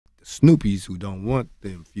the Snoopies who don't want the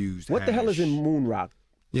infused What the hell is in hash. moon rock?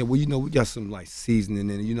 Yeah, well, you know, we got some like seasoning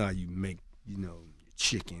in it. You know how you make, you know, your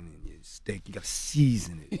chicken and your steak. You got to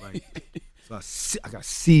season it, right? So I got to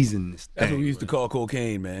season this thing. That's what we used to call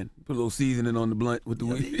cocaine, man. Put a little seasoning on the blunt with the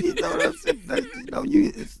weed. You know,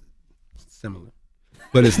 it's similar,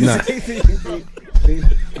 but it's not.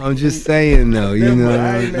 I'm just saying, though. You know,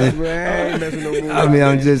 I mean,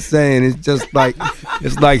 I'm just saying. It's just like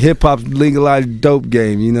hip hop's legalized dope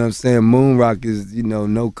game. You know what I'm saying? Moon rock is, you know,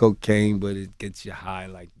 no cocaine, but it gets you high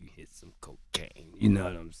like you hit some cocaine. You know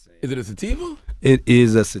what I'm saying? Is it a sativa? It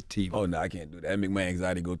is a sativa. Oh no, I can't do that. That make my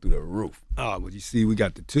anxiety go through the roof. Oh, but you see, we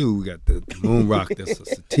got the two. We got the moon rock that's a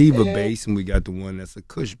sativa base, and we got the one that's a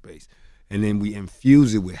kush base. And then we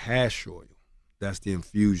infuse it with hash oil. That's the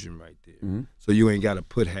infusion right there. Mm-hmm. So you ain't got to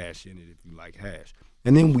put hash in it if you like hash.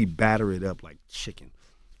 And then we batter it up like chicken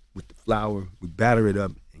with the flour. We batter it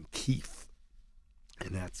up in keef.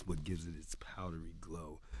 And that's what gives it its powdery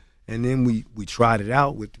glow. And then we tried it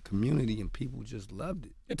out with the community, and people just loved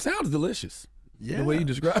it. It sounds delicious. Yeah. The way you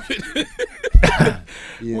describe it.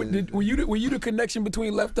 Yeah. Were you the connection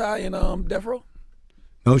between Left Eye and Death Row?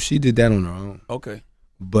 No, she did that on her own. Okay.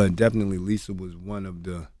 But definitely Lisa was one of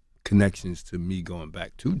the connections to me going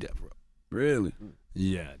back to Death Row. Really?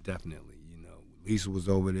 Yeah, definitely. You know, Lisa was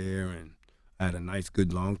over there, and I had a nice,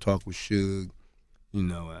 good long talk with Suge. You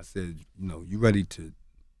know, I said, you know, you ready to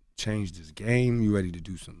change this game? You ready to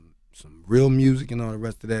do some real music and all the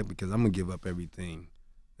rest of that? Because I'm gonna give up everything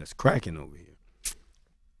that's cracking over here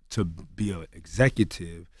to be an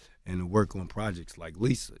executive and to work on projects like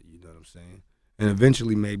Lisa. You know what I'm saying? And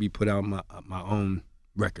eventually maybe put out my own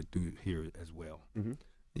record through here as well. Mm-hmm.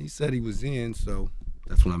 He said he was in, so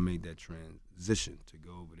that's when I made that transition to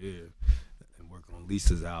go over there and work on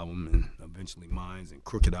Lisa's album and eventually mine's and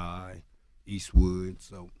Crooked Eye, Eastwood.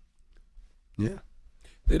 So, yeah.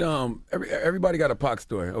 Did everybody got a Pac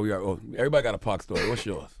story? Everybody got a Pac story. What's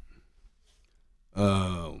yours?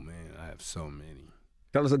 Oh man, I have so many.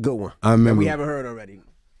 Tell us a good one. I remember that we haven't heard already.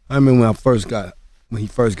 I remember when he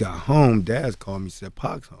first got home. Dad called me, said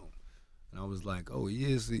Pac's home. And I was like, oh,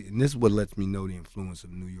 he is. And this is what lets me know the influence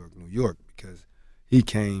of New York, because he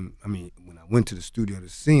came, I mean, when I went to the studio to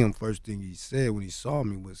see him, first thing he said when he saw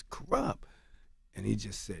me was Kurupt. And he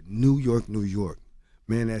just said, New York.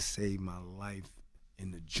 Man, that saved my life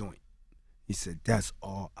in the joint. He said, that's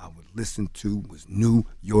all I would listen to was New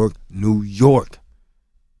York.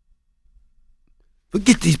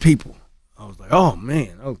 Forget these people. I was like, oh,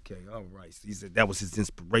 man, okay, all right. So he said that was his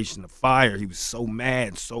inspiration, the fire. He was so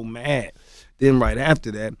mad. Then right after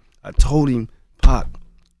that, I told him, Pac,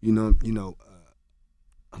 I'm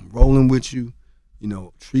rolling with you. You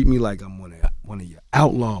know, treat me like I'm one of your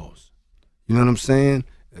outlaws. You know what I'm saying?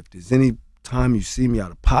 If there's any time you see me out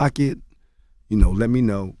of pocket, you know, let me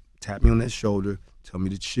know. Tap me on that shoulder. Tell me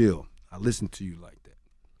to chill. I listen to you like that.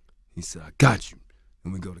 He said, I got you.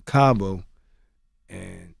 And we go to Cabo,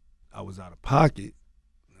 and I was out of pocket,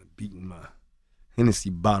 beating my Hennessy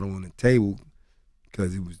bottle on the table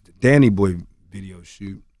because it was the Danny Boy video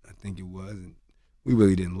shoot, I think it was, and we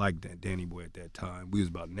really didn't like that Danny Boy at that time. We was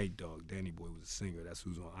about Nate Dogg. Danny Boy was a singer. That's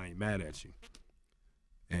who's on I Ain't Mad at You.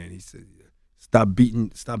 And he said, stop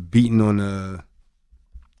beating on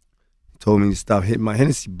told me to stop hitting my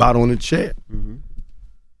Hennessy bottle on the chair. Mm-hmm.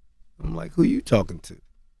 I'm like, who you talking to?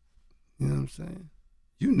 You know what I'm saying?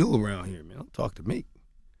 You new around here, man. Don't talk to me.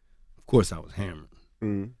 Of course I was hammered.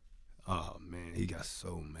 Mm-hmm. Oh, man, he got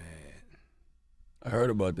so mad. I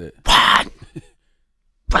heard about that.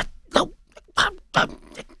 What? No.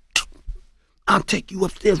 I'll take you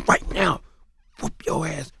upstairs right now, whoop your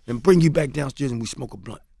ass, and bring you back downstairs and we smoke a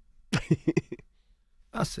blunt.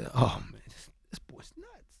 I said, oh, man, this boy's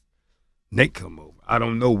nuts. Nate come over. I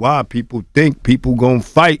don't know why people think people gonna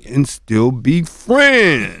fight and still be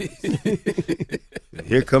friends. And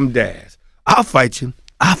here come Daz. I'll fight you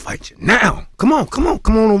now. Come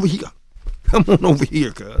on over here. Come on over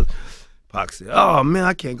here, cuz. Pac said, oh, man,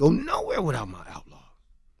 I can't go nowhere without my outlaw.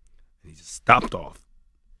 And he just stopped off.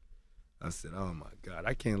 I said, oh, my God.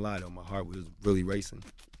 I can't lie, though. My heart was really racing.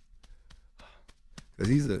 Because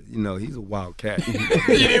he's a wild cat. You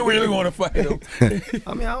didn't really want to fight him.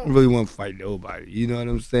 I mean, I don't really want to fight nobody. You know what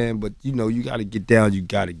I'm saying? But, you know, you got to get down. You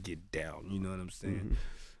got to get down. You know what I'm saying?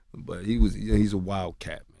 Mm-hmm. But he's a wild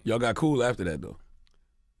cat, man. Y'all got cool after that, though.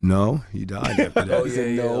 No, he died after that. Oh,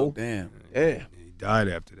 yeah, no. Damn. Yeah. He died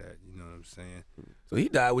after that. You know what I'm saying? So he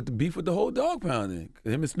died with the beef with the whole dog pound then.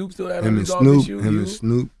 Him and Snoop still had Him a and dog Snoop, issue? him and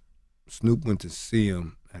Snoop. Snoop went to see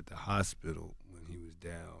him at the hospital when he was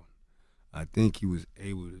down. I think he was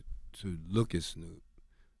able to look at Snoop.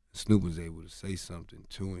 Snoop was able to say something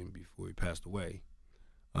to him before he passed away.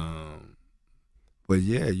 But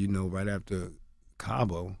yeah, you know, right after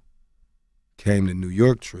Cabo came the New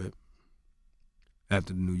York trip.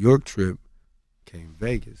 After the New York trip came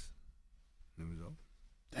Vegas. It was over.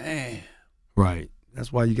 Damn. Right.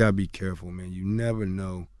 That's why you gotta be careful, man. You never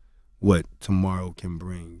know what tomorrow can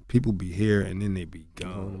bring. People be here and then they be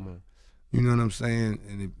gone. You know what I'm saying?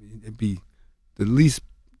 And it be the least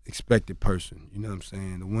expected person. You know what I'm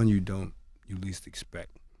saying? The one you least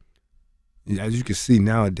expect. As you can see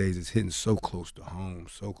nowadays, it's hitting so close to home,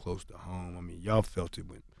 so close to home. I mean, y'all felt it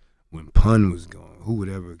when Pun was gone. Who would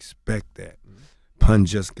ever expect that? Pun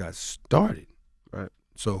just got started. Right.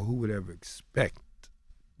 So who would ever expect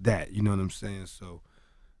that? You know what I'm saying? So,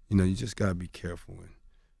 you know, you just gotta be careful and,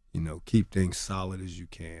 you know, keep things solid as you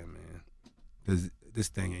can, man. Because this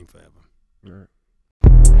thing ain't forever. Right.